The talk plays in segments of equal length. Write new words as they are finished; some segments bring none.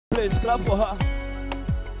place. Clap for her.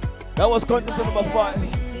 That was contestant number 5.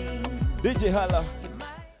 DJ Hala.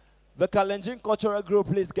 The Kalenjin Cultural Group,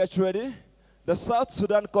 please get ready. The South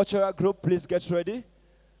Sudan Cultural Group, please get ready.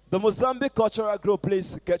 The Mozambique Cultural Group,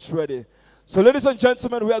 please get ready. So ladies and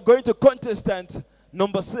gentlemen, we are going to contestant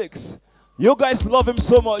number 6. You guys love him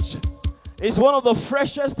so much. He's one of the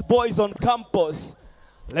freshest boys on campus.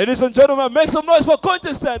 Ladies and gentlemen, make some noise for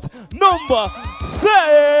contestant number 6.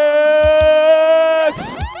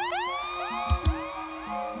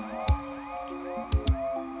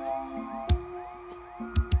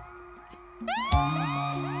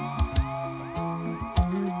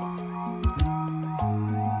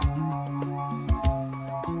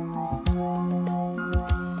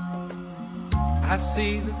 I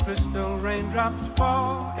see the crystal raindrops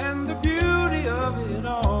fall, and the beauty of it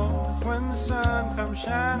all is when the sun comes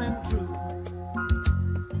shining through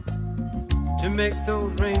to make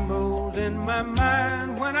those rainbows in my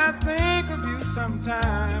mind. When I think of you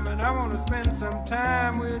sometime, and I want to spend some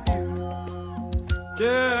time with you,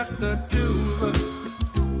 just the two of us.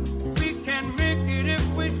 We can make it if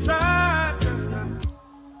we try.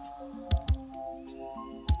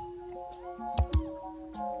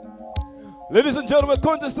 Ladies and gentlemen,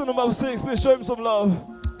 contestant number 6, please show him some love.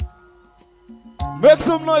 Make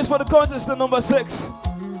some noise for the contestant number 6.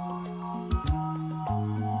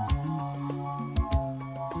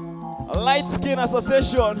 Light Skin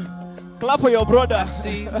Association, clap for your brother.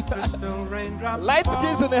 Light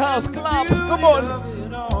skins in the house, clap, come on.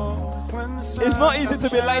 It's not easy to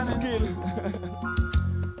be light skinned.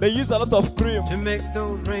 They use a lot of cream.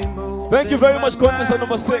 Thank you very much, contestant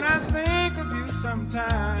number 6.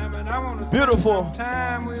 Beautiful.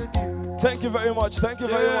 Thank you very much. Thank you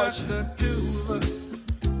very much.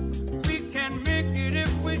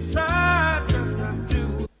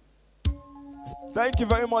 Thank you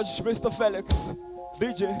very much, Mr. Felix,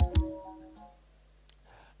 DJ.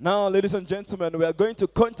 Now, ladies and gentlemen, we are going to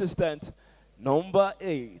contestant number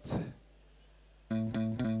 8.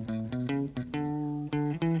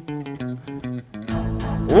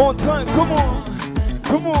 One time, come on.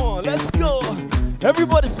 Come on, let's go.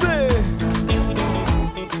 Everybody say,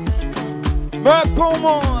 man, come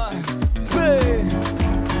on, say.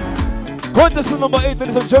 Contestant number 8,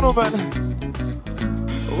 ladies and gentlemen.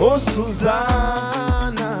 Oh,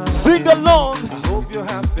 Susanna, sing along. I hope you're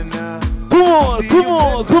happy now. Come on, come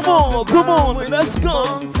on, come on, come on, let's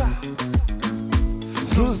go.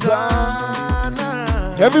 Susanna,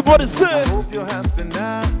 everybody say, I hope you're happy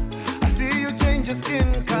now. I see you change your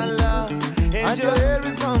skin color, and your hair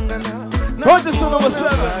is longer now. Contestant number 7.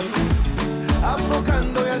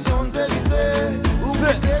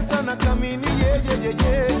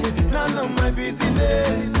 None of my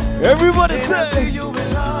business. Everybody say, say, you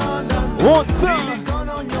in London. One time. Silicone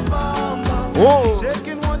on your bum.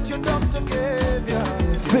 Shaking what your doctor gave ya.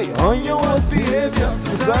 See, on your worst behavior,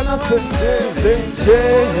 Susanna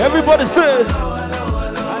Senje. Everybody say,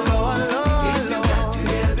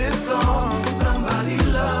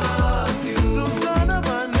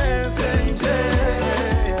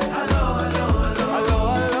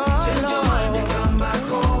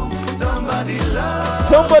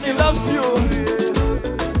 somebody loves you.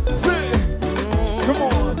 Say, come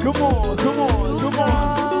on, come on, come on, come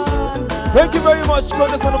on. Thank you very much,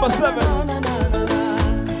 contestant number 7.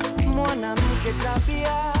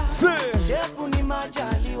 Say,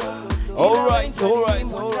 all right, all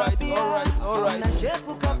right, all right, all right, all right.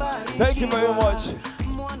 Thank you very much.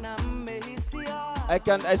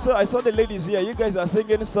 I saw the ladies here. You guys are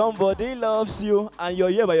singing "Somebody Loves You," and you're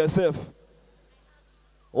here by yourself.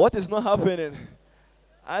 What is not happening?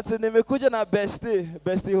 I said, "Nimekuja na bestie."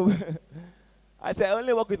 I said, "I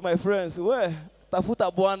only work with my friends." Where?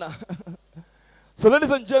 Tafuta bwana. So,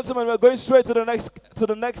 ladies and gentlemen, we're going straight to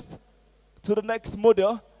the next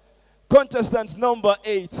model. Contestant number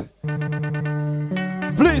 8.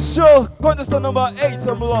 Please show contestant number 8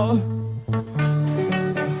 some love.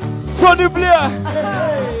 Sonny Blair.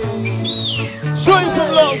 Show him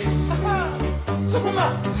some love.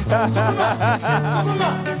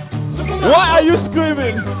 Why are you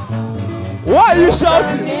screaming? Why are you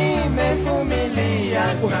shouting?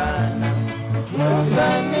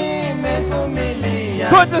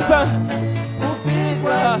 Contestant.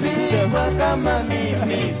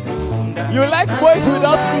 You like boys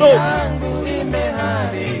without clothes?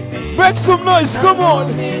 Make some noise, come on.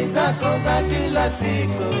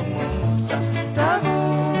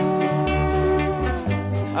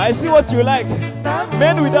 I see what you like.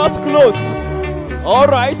 Men without clothes. All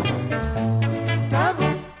right.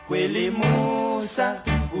 Kweli Musa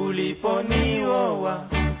uliponioa,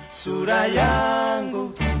 sura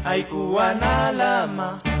yangu haikuwa na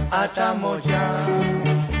alama, hata moja.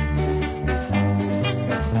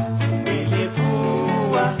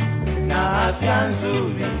 Nilikuwa na afya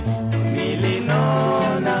nzuri,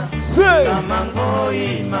 nilinona kama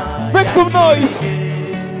ngoima. Make some noise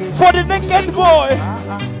for the naked boy.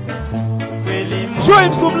 Show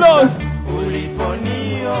him some love.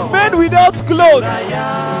 Men without clothes.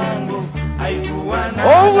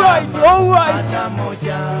 All right, all right.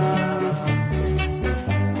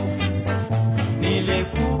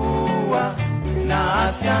 Nilikuwa na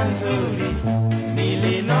afya nzuri,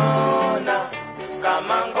 nilinona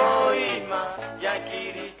kama ngoima ya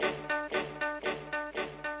kirike.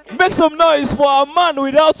 Make some noise for a man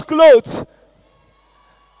without clothes.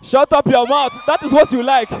 Shut up your mouth. That is what you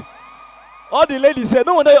like. All the ladies say,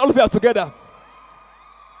 no wonder all of you are together.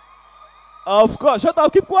 Of course, shut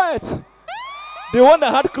up, keep quiet. The one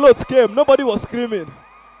that had clothes came, nobody was screaming.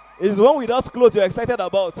 It's the one without clothes you're excited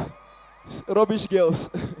about. Rubbish girls.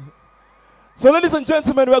 So ladies and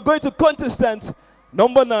gentlemen, we are going to contestant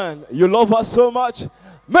number 9. You love her so much.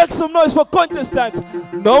 Make some noise for contestant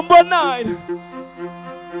number 9.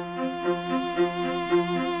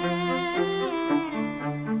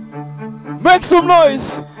 Make some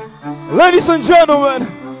noise, ladies and gentlemen.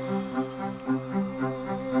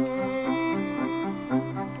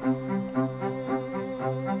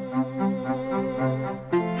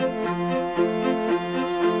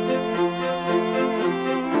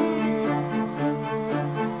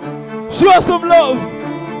 Show us some love.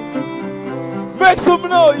 Make some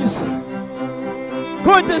noise.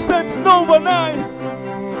 Contestant number 9.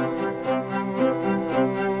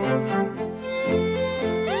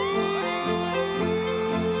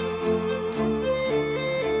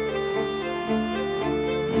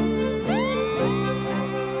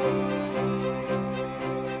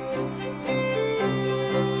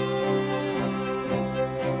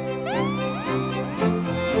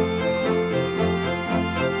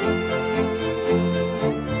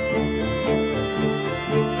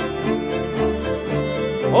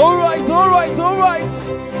 All right, all right, all right.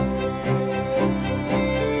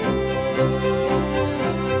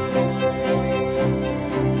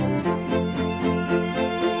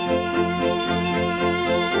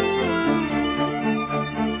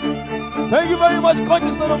 Thank you very much,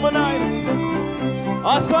 contestant number 9.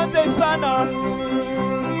 Asante Sana.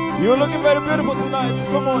 You're looking very beautiful tonight.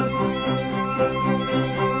 Come on.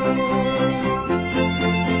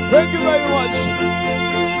 Thank you very much.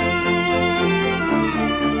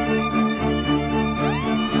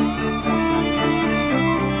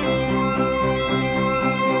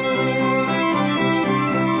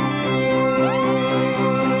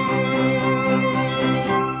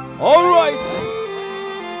 All right.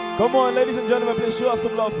 Come on, ladies and gentlemen, please show us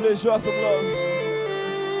some love. Please show us some love.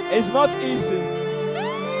 It's not easy.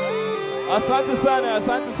 Asante Sana,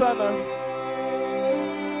 Asante Sana.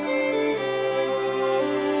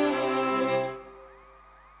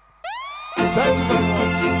 Thank you very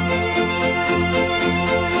much.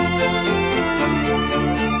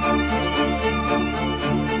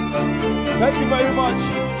 Thank you very much.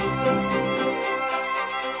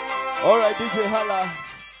 All right, DJ Hala.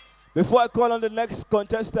 Before I call on the next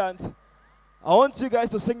contestant, I want you guys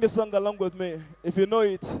to sing this song along with me. If you know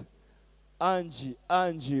it, Angie,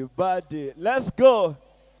 Angie, Badi. Let's go.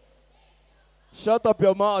 Shut up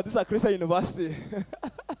your mouth. This is a Christian university.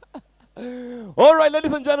 All right,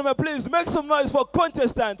 ladies and gentlemen, please make some noise for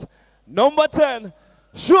contestant number 10.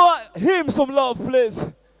 Show him some love, please.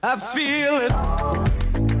 I feel it.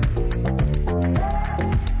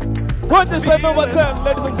 Contestant number 10,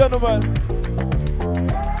 ladies and gentlemen.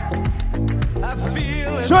 I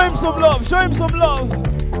feel it. Show him some love. Show him some love.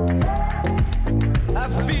 I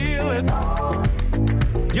feel it.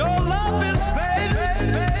 Your love is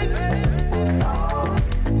fading.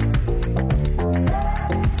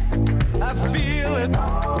 I feel it.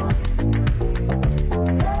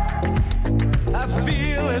 I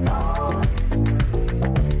feel it.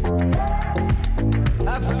 I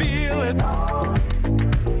feel it.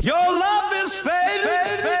 Your love is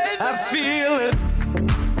fading. I feel it.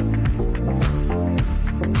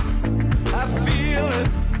 I feel it.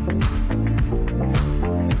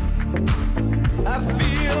 I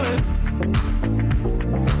feel it.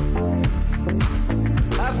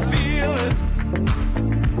 I feel it.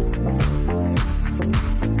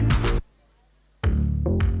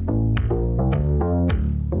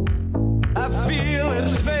 I feel it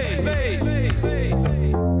fade.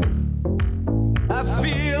 I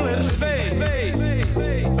feel it fade.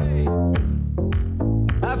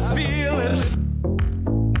 I feel it.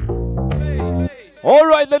 All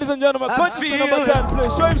right, ladies and gentlemen, contestant number 10,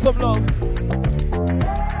 please show him some love.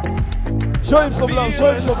 Show him some love,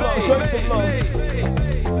 show him some love, show him some love.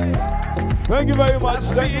 Thank you very much,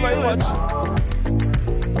 thank you very much.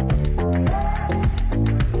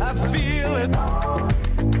 I feel it.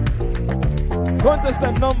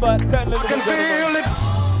 Contestant number 10, ladies and gentlemen.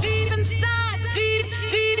 Deep inside, deep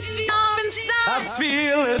inside. I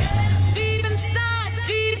feel it. Deep inside,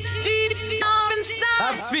 deep inside.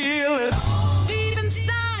 I feel it. Deep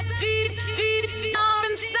inside, deep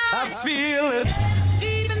inside. I feel it.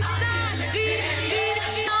 Deep inside, deep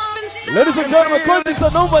inside. Ladies and gentlemen,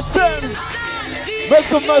 contestant number 10. Make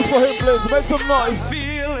some noise for him, please. Make some noise. I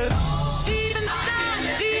feel it.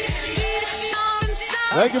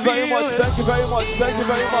 Thank you very much, thank you very much, thank you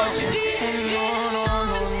very much.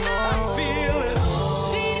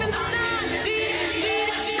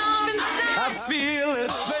 I feel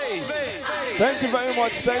it. Thank you very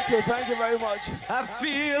much, thank you very much. I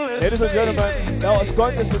feel it. Ladies and gentlemen, that was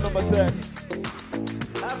contestant number 10.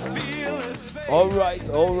 I feel it. Alright,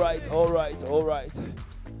 alright, alright, alright.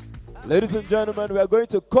 Ladies and gentlemen, we are going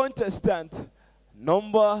to contestant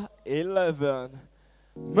number 11.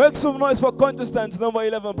 Make some noise for contestant number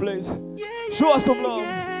 11, please. Show us some love.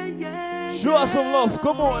 Show us some love.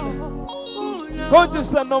 Come on.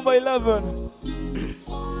 Contestant number 11.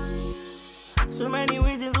 So many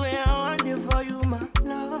reasons why I want you for you, my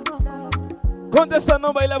love. Contestant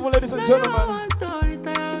number 11, ladies and I gentlemen. want to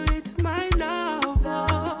retire with my love.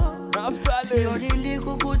 After The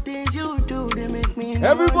little good things you do, they make me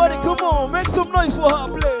everybody, come on. Make some noise for her,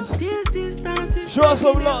 please. This distance is Show us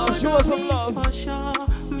some taking love, over show us some me love. for sure.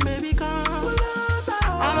 Baby, come closer.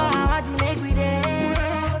 I want to make me there.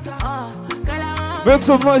 Girl, I want Make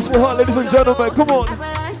some noise for her, ladies and gentlemen. Come on. to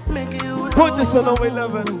make you Contestant number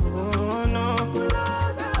 11. oh, no.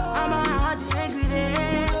 I want to make me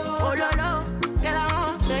there. Oh, no, no. Girl, I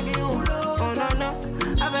want to make you. Oh, no, no.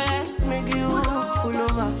 I make you pull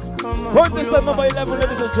over. Come on, Contestant number 11,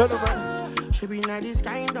 ladies and gentlemen. should be not this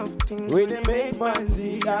kind of things We didn't make man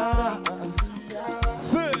see us.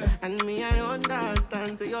 and me, I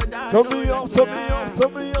understand. So your dad Turn me up, turn me up,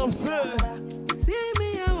 turn me up, sir. See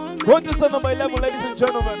me, I want Contestant number 11, ladies and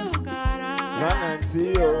gentlemen.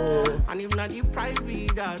 and if not the price be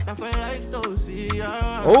that, I feel like to see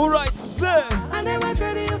ya. Alright, sir. I never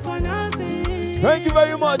traded you for nothing. Thank you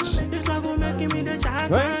very much. This love will make me the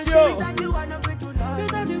champion. Thank you.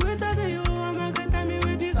 This are the way that you are, my God, tell me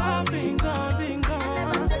with this all being gone, being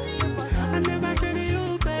gone. I never traded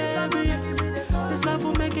you, baby. This love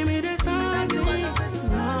will make me the starting.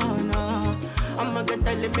 No, no. I'm a good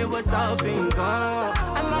telling me what's up, being gone.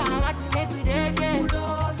 I'm a want to make me there, yeah.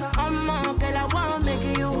 I'm a girl, I want to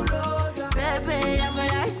make you. Baby, I feel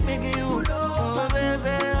like making you. Oh,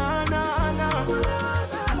 baby, oh, no, no.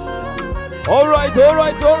 Alright,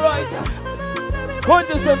 alright, alright.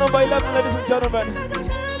 Contestant number 11, ladies and gentlemen.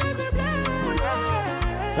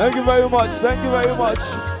 Thank you very much, thank you very much.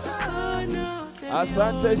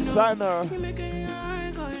 Asante Sana.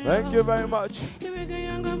 Thank you very much. You make a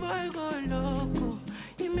younger boy go loco.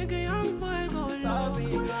 You make a young boy go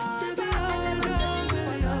loco.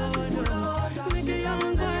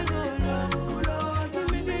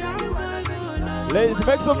 Ladies,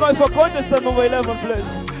 make some noise for contestant number 11,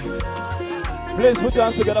 please. Please put your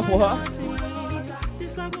hands together for her.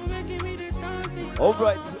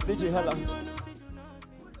 Alright, DJ Hala.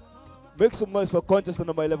 Make some noise for contestant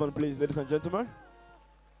number 11, please, ladies and gentlemen.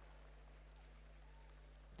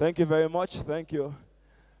 Thank you very much. Thank you.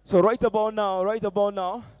 So right about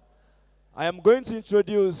now, I am going to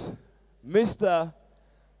introduce Mr.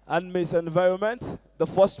 and Miss Environment, the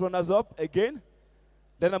first runners up again.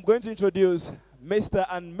 Then I'm going to introduce Mr.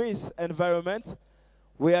 and Miss Environment.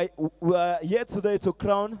 We are here today to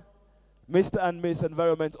crown Mr. and Miss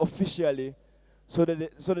Environment officially so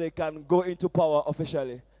that they can go into power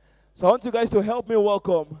officially. So I want you guys to help me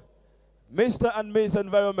welcome Mr. and Miss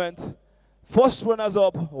Environment. First runners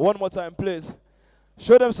up, one more time, please.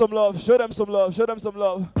 Show them some love, show them some love, show them some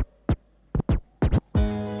love.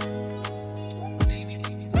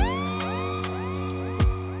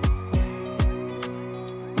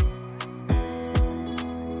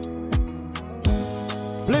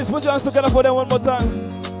 Please put your hands together for them one more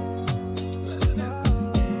time.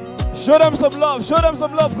 Show them some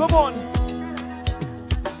love, come on.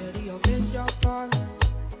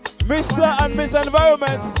 Mr. and Miss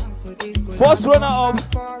Environment, first runner up.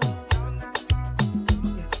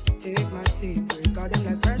 Take my secrets, got them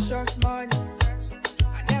like precious money.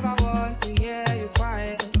 I never want to hear you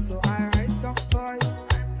quiet, so I write some for you.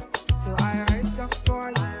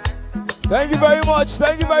 Thank you very much,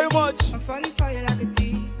 thank you very much. I'm falling for you like a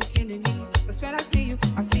thief, in the knees. That's when I see you,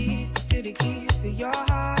 I feel to the keys to your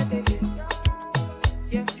heart again.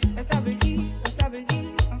 Yeah, that's I believe.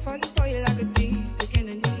 falling for you like a thief, taking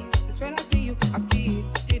the knees. That's when I see you, I feel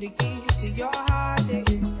it. To the keys to your heart,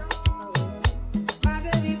 my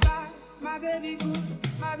baby bad, my baby good,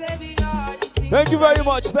 my baby all the things. Thank you very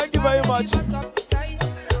much. Thank you very much.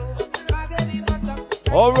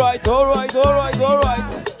 All right, all right, all right, all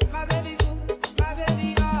right. My baby good, my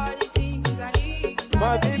baby all the things I need.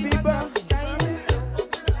 My baby bad.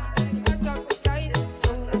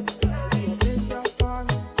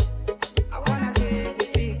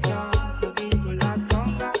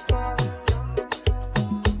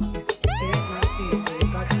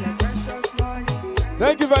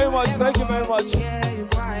 Thank you very much. Thank you very much.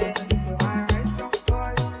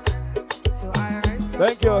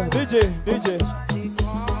 Thank you, DJ.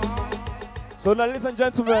 So now, ladies and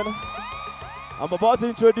gentlemen, I'm about to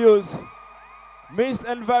introduce Miss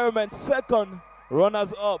Environment second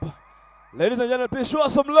runners up. Ladies and gentlemen, please show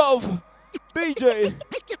us some love. DJ.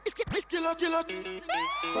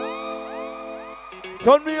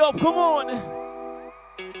 Turn me up, come on.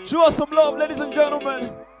 Show us some love, ladies and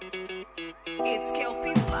gentlemen. It's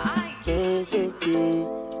Kelpie Vibes. Jones so cute.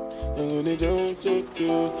 I'm gonna Jones so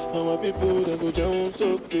cute. I'm a people that go Jones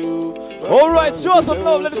so cute. Alright, show us some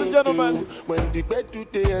love, ladies and gentlemen. When the bed to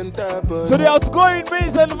the enter body. So the outgoing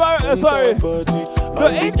Miss Environment, sorry.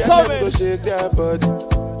 The incoming. Shake their body.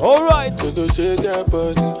 Alright. To shake their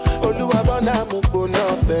body. Oluwabana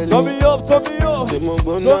mukona feli. Turn me up, turn me up. Turn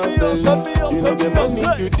me up. You know the money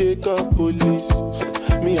you take up police.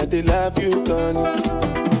 Me I dey love you, Connie.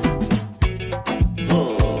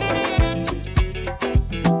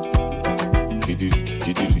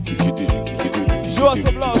 Show us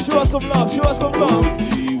some love, show us some love, show us some love.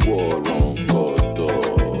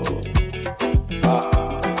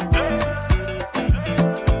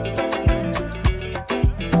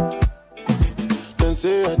 Can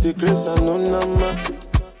say I take grace and no nama.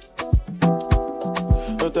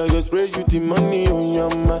 But I just spray you the money on your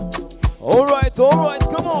ma. Alright,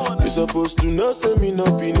 come on. You're supposed to know, say me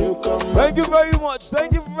not be newcomer. Thank you very much,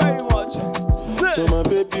 thank you very much. So my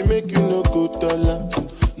baby make you no go dollar.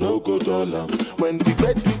 No go dollar. When the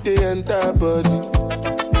bed with the enter body.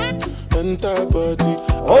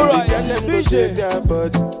 Alright, DJ.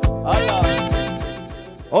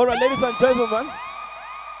 Alright, ladies and gentlemen,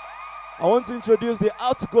 I want to introduce the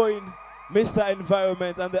outgoing Mr.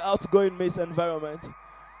 Environment and the outgoing Miss Environment.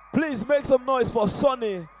 Please make some noise for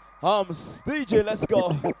Sonny Arms. DJ, let's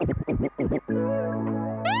go.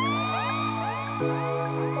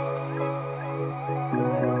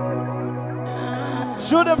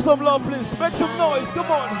 Show them some love, please. Make some noise.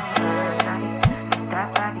 Come on.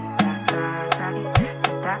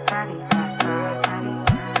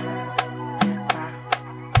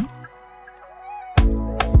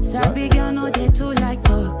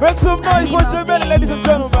 Make some noise for Jamaica, ladies and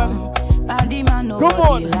gentlemen. Come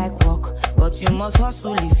on. But you must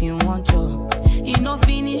hustle if you want job. You no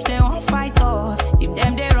finish, they won't fight us. If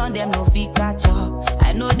them they run, them no fit catch up.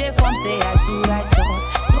 I know they form say I too righteous.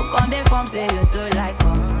 No con they form say you too like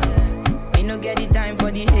us. Me no get the time for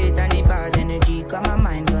the hate and the bad energy. Got my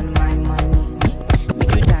mind on my money.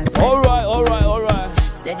 Make you dance. Alright.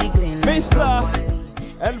 Steady green. Mr.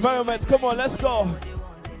 Environment, come on, let's go.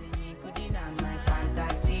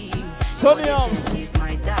 Sonny Arms. If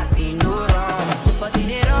my dad be no wrong, but he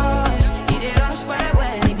dey rush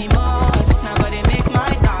well, he be much. Now gotta make my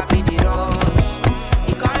dad be the rush.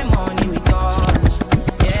 He carry money with us,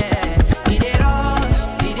 yeah. He dey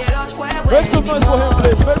rush well, Make some noise for him,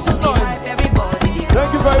 please. Make some noise.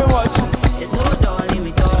 Thank you very much. There's no darling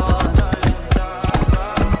with us.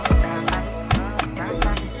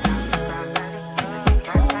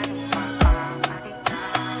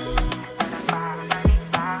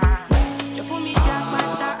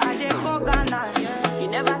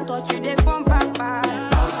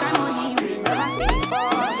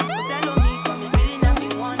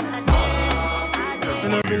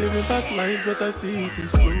 Fast life, but I see it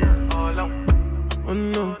is slow. Oh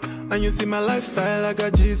no, and you see my lifestyle, I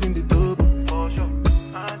got G's in the double.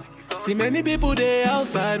 See many people there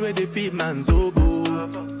outside where they feed man's oboe.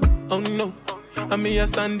 Oh no, and me I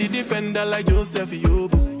stand the defender like Joseph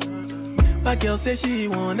Yobo. My girl say she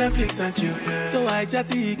want Netflix and chill, so I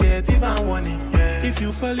chatty get even warning. If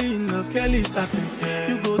you fall in love, Kelly satin.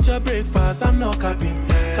 You go to breakfast, I'm not capping.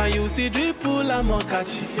 Can you see dripple, I'm not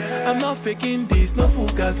catching. I'm not faking this, no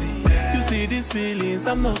fugazi. You see these feelings,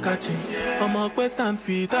 I'm not catching. I'm on quest and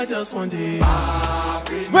feet, I just want it.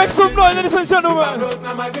 Make some noise, ladies and gentlemen.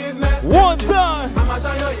 One time.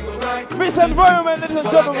 Miss Environment, ladies and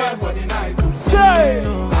gentlemen. Say.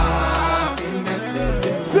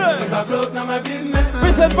 say? If I broke, now my business.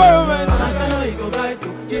 Miss Environment. I know you go right to.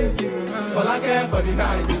 All I care for the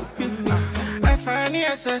night.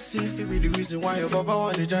 FNESS, if it be the reason why your baba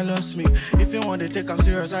want to jealous me. If you want to take I'm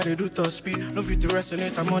serious, I do top speed. No fit to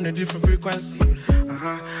resonate, I'm on a different frequency.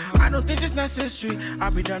 I don't think it's necessary. I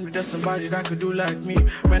be done with somebody that could do like me.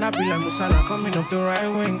 When I be like Musala coming off the right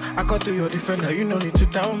wing, I cut to your defender, you no need to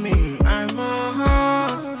tell me. I'm a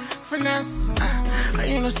horse, finesse.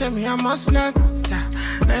 And you know say me, I must not.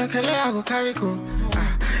 Now you can let I go carry go.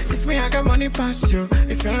 If me, I got money past you.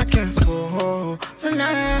 If you're not careful,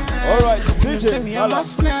 finesse. Alright, DJ, me, I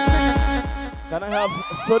must not. Can I have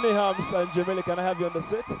Sonny Hams and Jamili, can I have you on the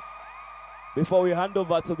set? Before we hand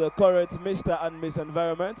over to the current Mr. and Miss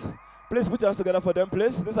Environment. Please put your hands together for them,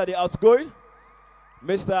 please. These are the outgoing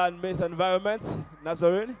Mr. and Miss Environment,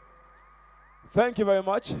 Nazarene. Thank you very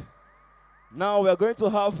much. Now we are going to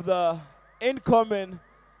have the incoming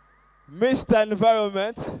Mr.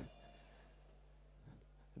 Environment.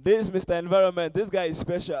 This is Mr. Environment. This guy is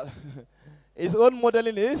special. His own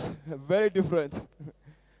modeling is very different.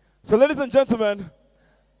 So ladies and gentlemen,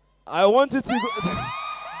 I want you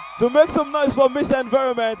to make some noise for Mr.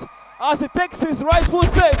 Environment as he takes his rightful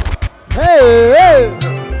seat. Hey, hey.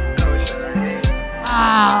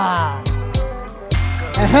 Ah.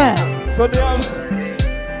 Sonny Hams.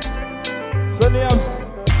 Sonny Hams.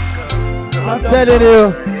 I'm telling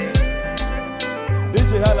you.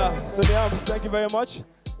 DJ Hala, Sonny Hams, thank you very much.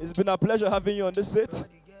 It's been a pleasure having you on this seat.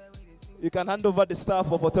 You can hand over the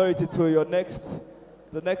staff of authority to your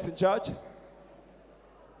the next in charge.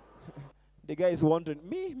 The guy is wondering,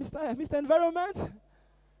 me, Mr. Environment?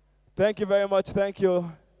 Thank you very much, thank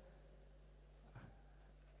you.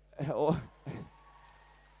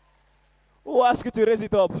 Who asked you to raise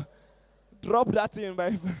it up? Drop that in,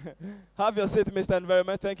 my have your seat, Mr.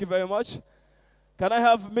 Environment, thank you very much. Can I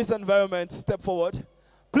have Miss Environment step forward?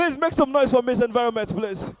 Please make some noise for Miss Environment,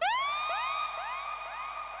 please.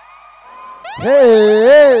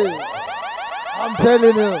 Hey, hey. I'm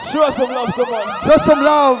telling you. Show us some love, come on. Show some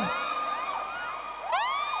love.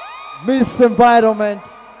 Miss Environment.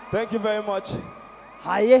 Thank you very much.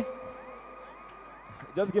 Hi.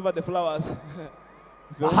 Just give her the flowers.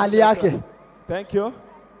 Ahaliake. Thank you.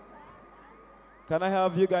 Can I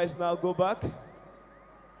have you guys now go back?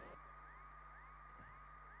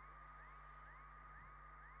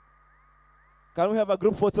 Can we have a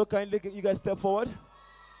group photo? Kindly you guys step forward.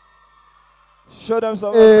 Show them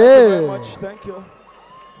some love. Hey. Thank you very much. Thank you.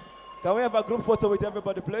 Can we have a group photo with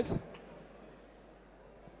everybody, please?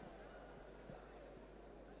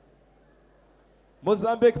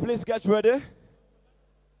 Mozambique, please get ready.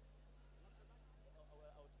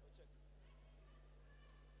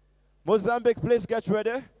 Mozambique, please get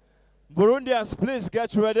ready. Burundians, please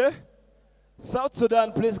get ready. South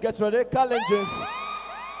Sudan, please get ready. Kalenjins,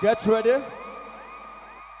 get ready.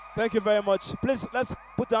 Thank you very much. Please, let's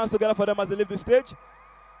put our hands together for them as they leave the stage.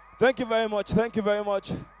 Thank you very much. Thank you very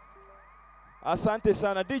much. Asante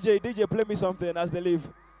Sana. DJ, play me something as they leave.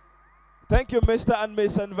 Thank you, Mr. and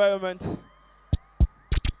Miss Environment.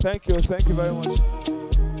 Thank you very much.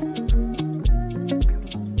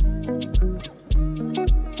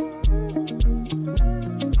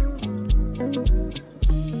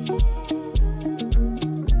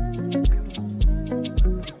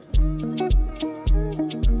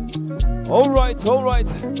 All right.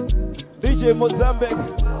 DJ Mozambique.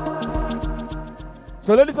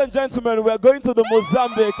 So ladies and gentlemen, we are going to the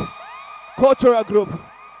Mozambique Cultural Group.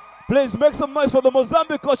 Please make some noise for the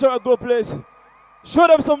Mozambique Cultural Group, please. Show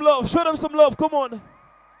them some love, come on.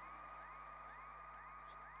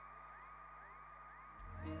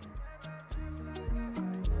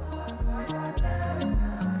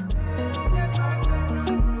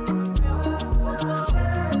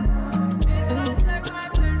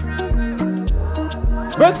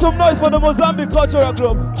 Make some noise for the Mozambique Cultural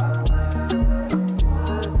Group.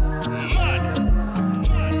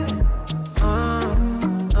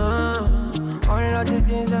 All of the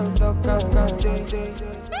things I'm talking about.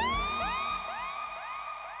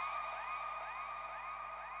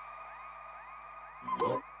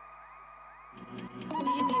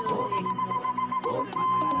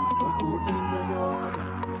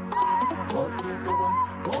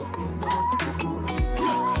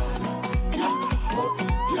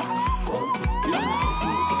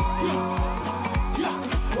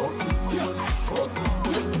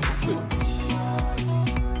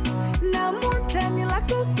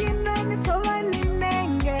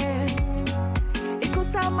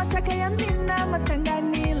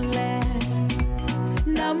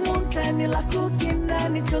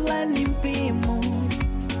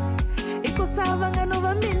 Iko sawa ngano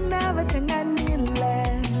va mina va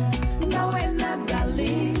tenganile.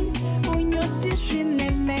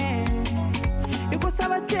 nene.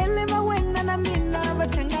 Ikusaba tele mawena na mina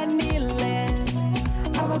batanganile.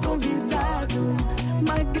 Aba convidado,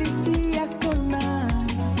 magrifia kona.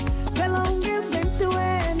 Pela unge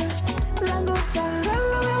bentuena, langota,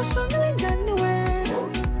 hello eu shongling januena.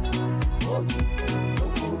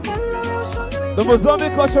 Hello eu shongling. The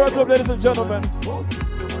Mozambique Cultural Club, ladies and gentlemen.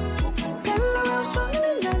 Hello eu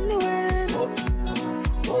shongling januena.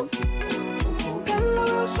 Hello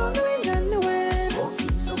eu shongling januena.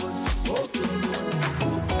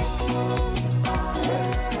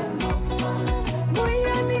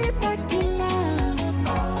 Moyani pakina.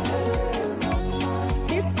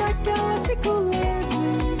 It's a classical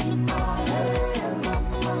legend.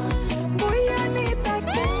 Moyani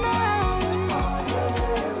pakina.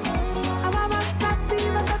 Amama sati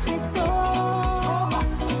batatito.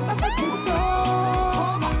 Batatito.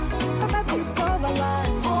 Batatito balan.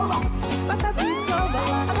 Batatito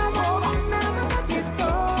balan. Amama na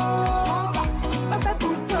batatito.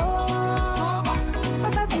 Batatito.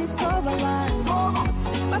 Batatito balan.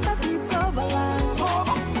 Batatito balan.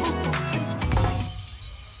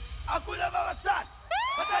 Hakuna mawasat,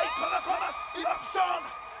 badai koma koma, ibang song,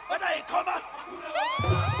 badai koma.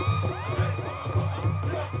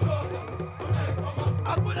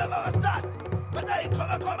 Hakuna mawasat, badai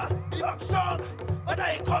koma koma, ibang song,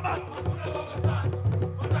 badai koma.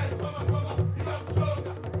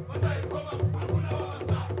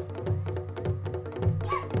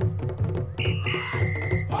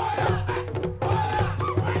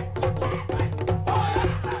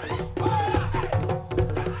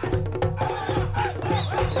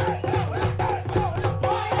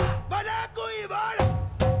 Balaku ibana,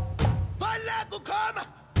 balaku kama,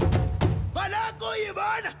 balaku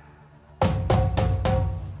ibana,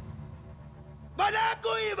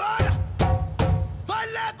 balaku ibana,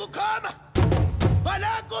 balaku kama,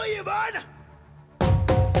 balaku ibana.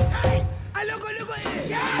 Hey, alogo logo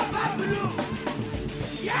ya babulu,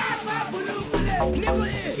 ya babulu kule, logo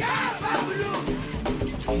ya babulu,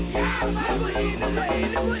 ya babulu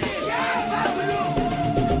logo ya babulu.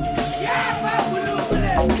 Yeah, babulu,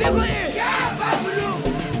 Lego, yeah, babulu,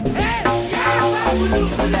 hey, yeah, babulu,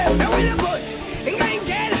 I want a boat, and I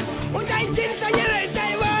get what I think I get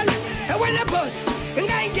Taiwan. I want a boat, and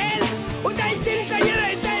I get what I think I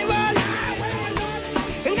get Taiwan.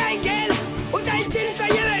 And I get what I think I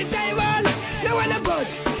get Taiwan. I want a boat,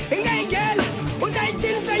 and I get what I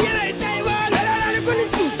think I get Taiwan. I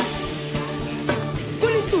couldn't do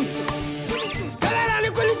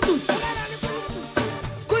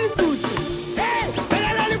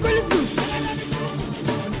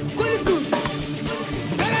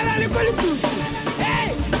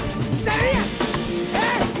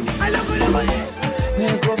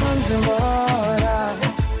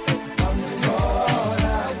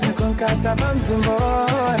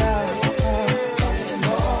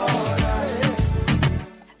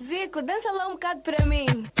Zico, dança lá bocado para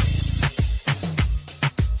mim.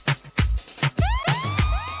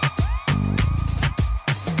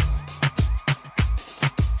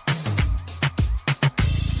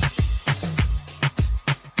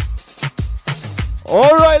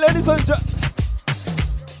 All right, ladies and gentlemen.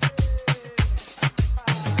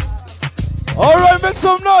 All right, make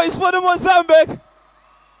some noise for the Mozambique.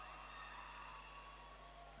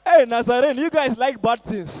 Hey, Nazarene, you guys like bad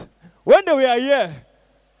things. When they were here,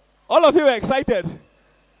 all of you were excited.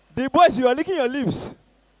 The boys, you are licking your lips.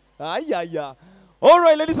 Yeah. All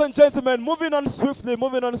right, ladies and gentlemen, moving on swiftly. We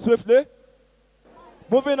are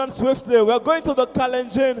going to the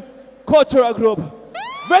Kalenjin Cultural Group.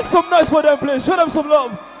 Make some noise for them, please. Show them some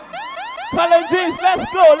love. Kalenjins, let's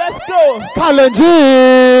go.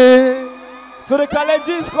 Kalenjin. To the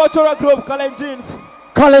Kalenjins Cultural Group, Kalenjins.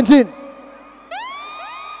 Kalenjin.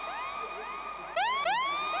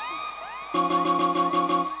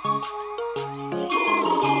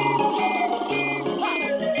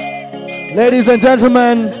 Ladies and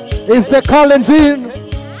gentlemen, it's the Kalenjin.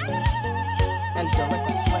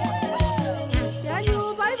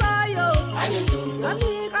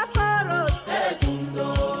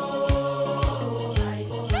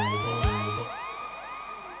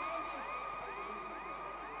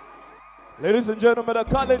 Ladies and gentlemen, the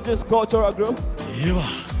Kalenjins Cultural Group.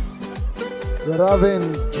 The Ravin.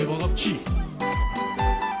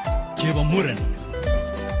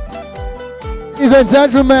 Ladies and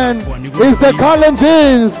gentlemen, it's the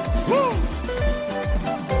Kalenjins.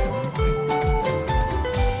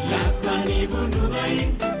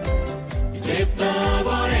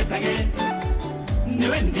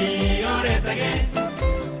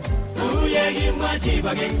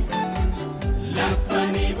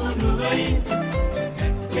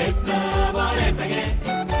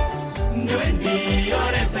 Wendi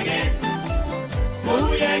oretage,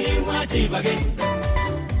 Muyagi Machibage,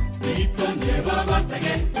 Piton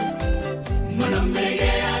Yebagotage, Manamege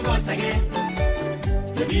Agotage,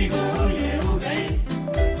 the Bigo Yeugay,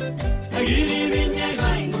 Agiri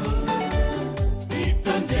Vinyagango,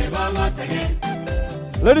 Piton Yebagotage.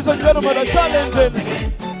 Ladies and gentlemen, the Challenges,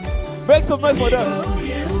 make some noise for them.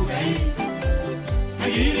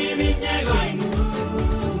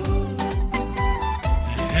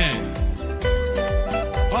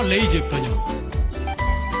 Egypt,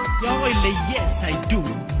 yes, I do.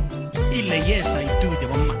 Yes, I do. The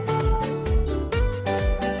woman.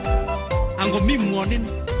 I'm going to be morning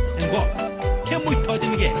and go. Can we touch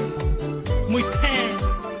him again? We can.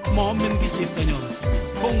 Mom and Egypt,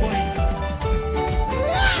 Congo.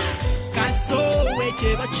 Caso,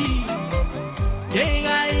 Wechevachi.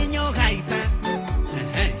 Llega en your gaita.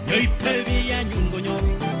 Yo te vi a Yungo.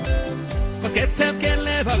 Porque te que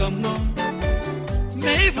le vagamos.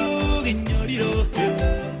 Meibu ginyorido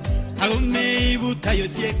ago meibu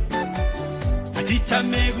tayosie achicha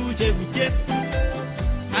megu jebuje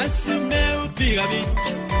asime utigabi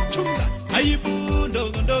chunga aibu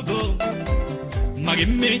ndogo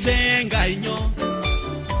magime jenga inyo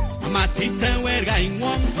amatita werga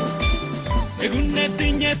inwom egune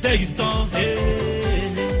tinye tegisto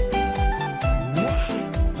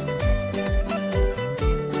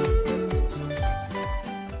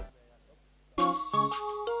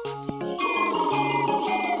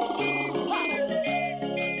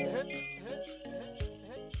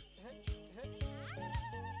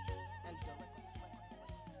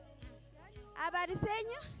Habari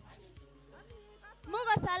zenyu?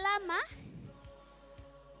 Muko salama?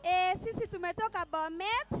 Sisi tumetoka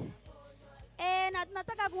Bomet. Na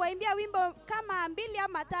tunataka kuwaimbia wimbo kama 2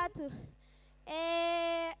 ama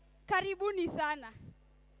 3. Karibuni sana.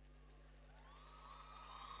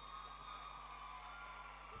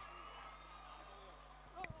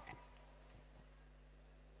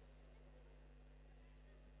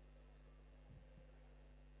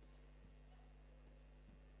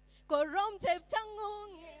 Korom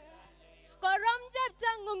chepchangung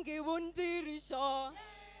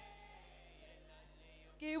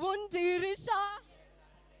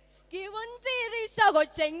kibundirisho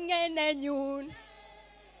kochengene nyun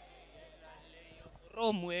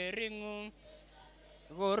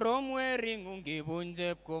Korom weringung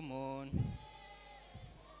kibunjep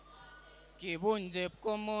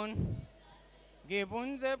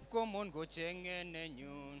komon kochengene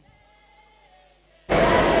nyun.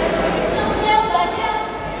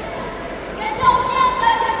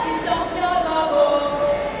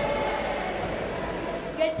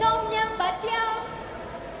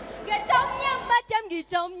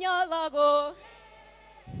 Trong nhớ lago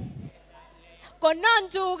Konon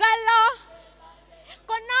chugalo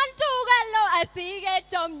asige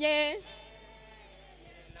chomye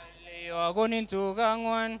Agonin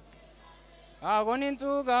tugangwan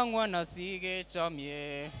asige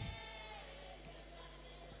chomye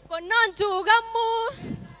Konon tugamut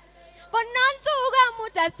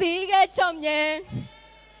asige chomye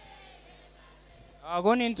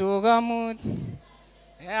Agonin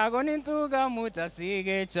tugamut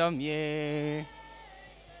asige chomye.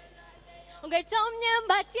 Unge chomye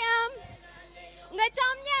mbatiam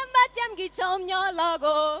gi chomyo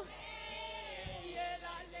lago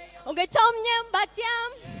Unge chomye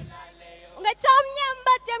mbatiam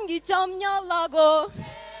gi chomyo lago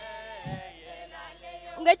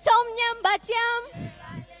Unge chomye mbatiam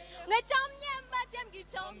gi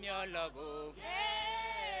chomyo lago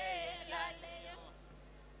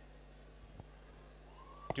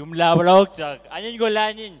Jumlah blok cak. Anjing gole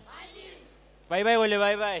anjing. Bye bye gole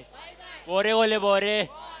bye bye. Bore gole bore.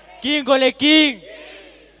 King gole king.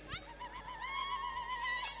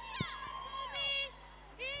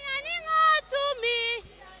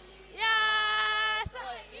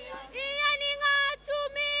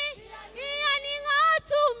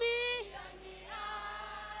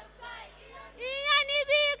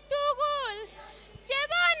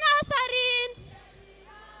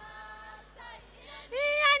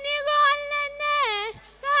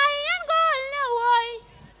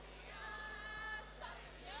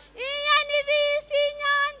 Iyani visi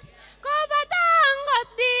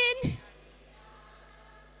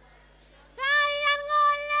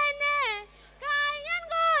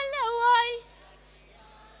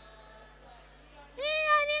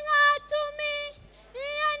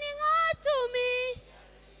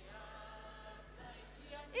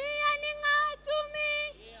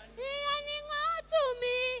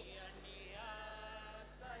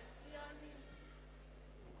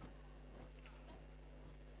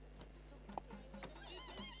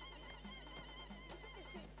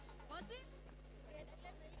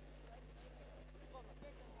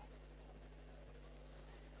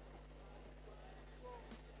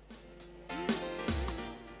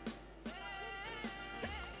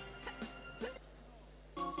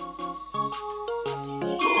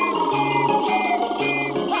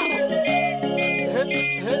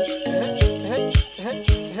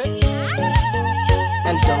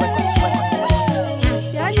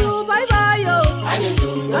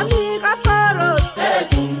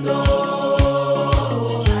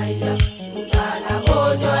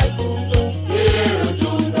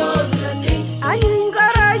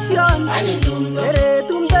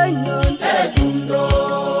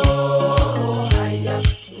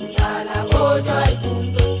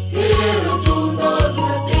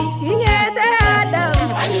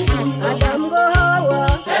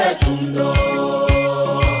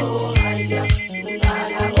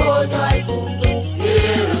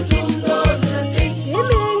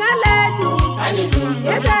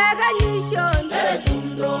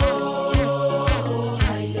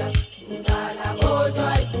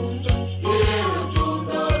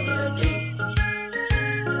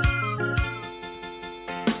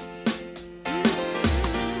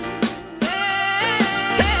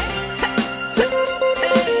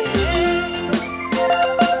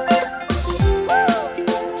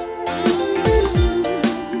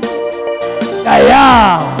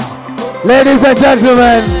Ladies and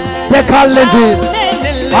gentlemen, the Kalenjin.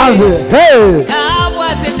 Hey!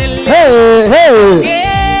 Hey! Hey!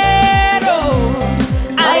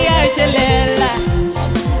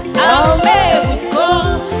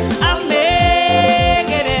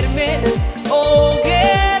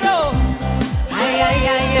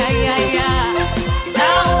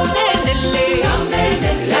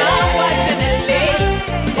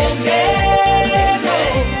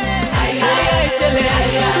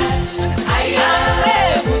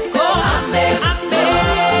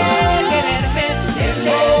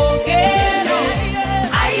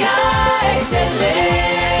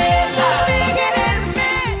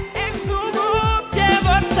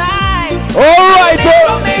 Alright,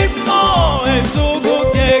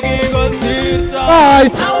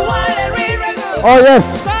 Alright. Oh yes.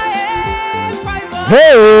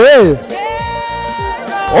 Hey, hey.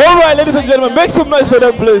 Alright, ladies and gentlemen, make some noise for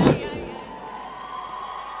them, please.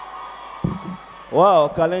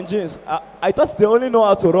 Wow, Kalenjins. I thought they only know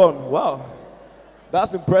how to run. Wow.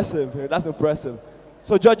 That's impressive. That's impressive.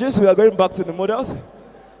 So, judges, we are going back to the models.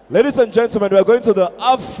 Ladies and gentlemen, we are going to the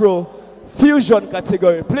Afro Fusion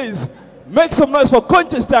category. Please, make some noise for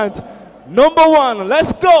contestant number 1.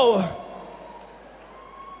 Let's go.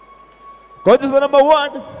 Contestant number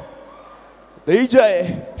 1,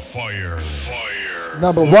 DJ. Fire. Fire.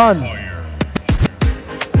 Number 1. Fire.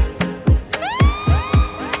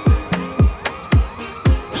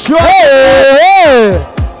 Sure. Hey, hey.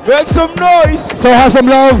 Make some noise. So have some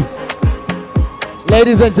love.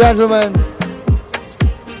 Ladies and gentlemen,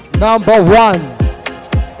 number 1.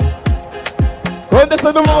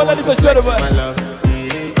 Contestant number 1, ladies and gentlemen.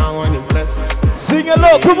 Sing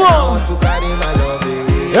along, come on.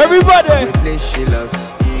 Everybody. Sing.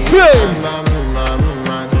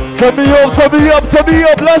 Turn me up, turn me up, turn me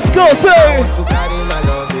up. Let's go, sing.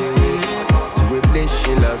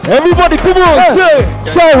 Everybody, come on, sing.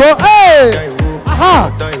 So, hey.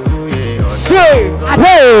 Aha. Sing.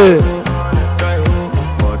 Hey.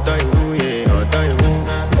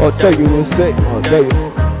 Oh, there you will say. Oh, there you.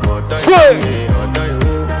 Sing.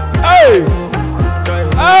 Hey.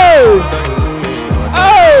 Hey.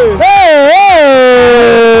 Hey. Hey.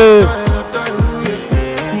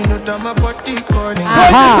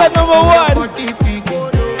 Contestant number 1.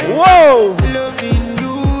 Whoa.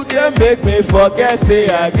 You make me forget, say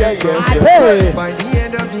again. Hey. By the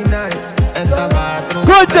end of the night,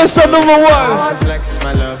 Contestant number 1.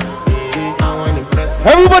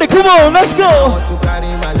 Everybody, come on, let's go.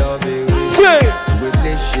 Sing.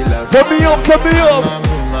 Turn me up, turn me up.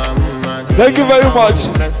 Thank you very much.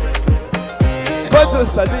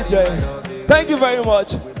 Contestant DJ, thank you very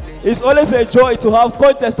much. It's always a joy to have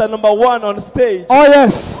contestant number 1 on stage. Oh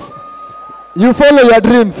yes. You follow your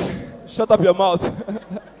dreams. Shut up your mouth.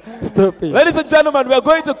 Stop it. Ladies and gentlemen, we are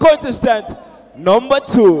going to contestant number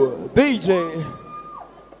 2, DJ.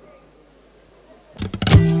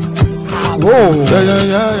 Whoa.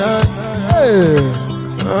 yeah. Hey.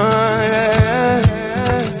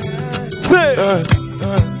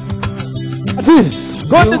 Sing.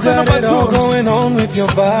 You got it all going on with your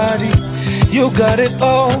body. You got it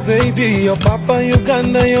all, baby. Your papa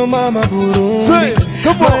Uganda, your mama Burundi.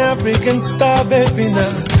 Come on. My African star, baby, na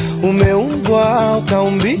umeumbwa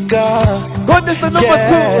ukaumbika. Contestant number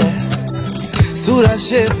 2. Sura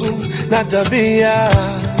shepu na tabia.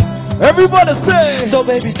 Everybody say. So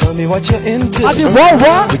baby, tell me what you're into.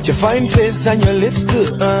 What? With your fine face and your lips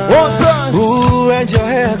too. One time. Ooh, and your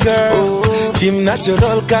hair, girl. Team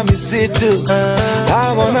natural, come sit too.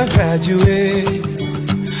 I wanna graduate.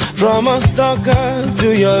 From a stalker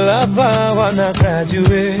to your lover, I wanna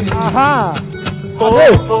graduate.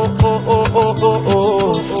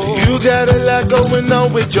 You got a lot going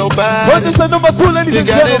on with your body. Contestant number 2, ladies and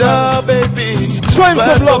You got gentlemen. it all, baby. Show him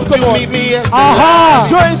some love, come on. Meet me at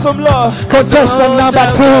Show him some love. Contestant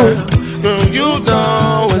number 2. You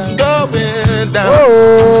know what's going down.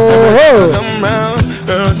 Oh. Come round,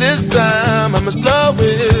 girl, this time I'ma slow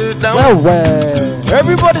it down. Well.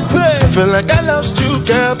 Everybody say. Feel like I lost you,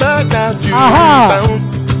 girl, but now you found.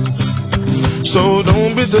 So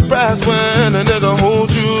don't be surprised when a nigga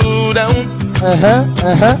hold you down.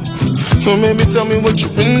 So maybe tell me what you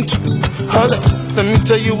into. Hold up, let me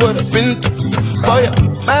tell you what I've been through. For ya,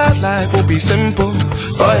 my life will be simple.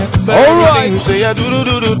 For ya, but anything you say I do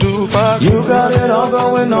for you. You got it all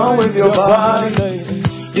going on with your body.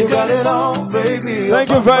 You got it all, baby. Thank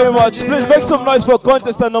you very much. Please make some noise for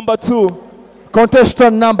contestant number 2.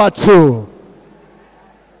 Contestant number 2.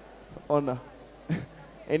 Honor.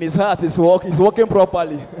 In his heart, he's working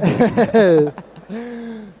properly.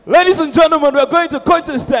 Ladies and gentlemen, we're going to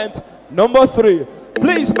contestant number 3.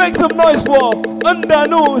 Please make some noise for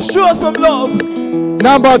Undanu. Show us some love.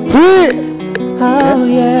 Number 3. Oh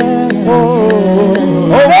yeah.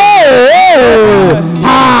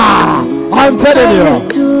 I'm telling you.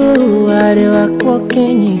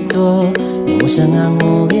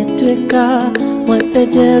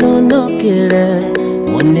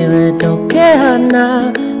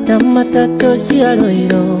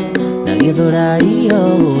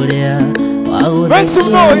 Make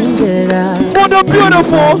some noise for the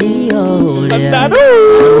beautiful Undanu.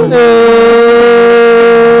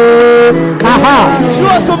 Show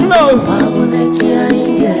us some love.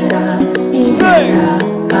 Say.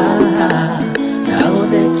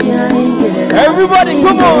 Everybody,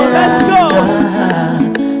 come on, let's go.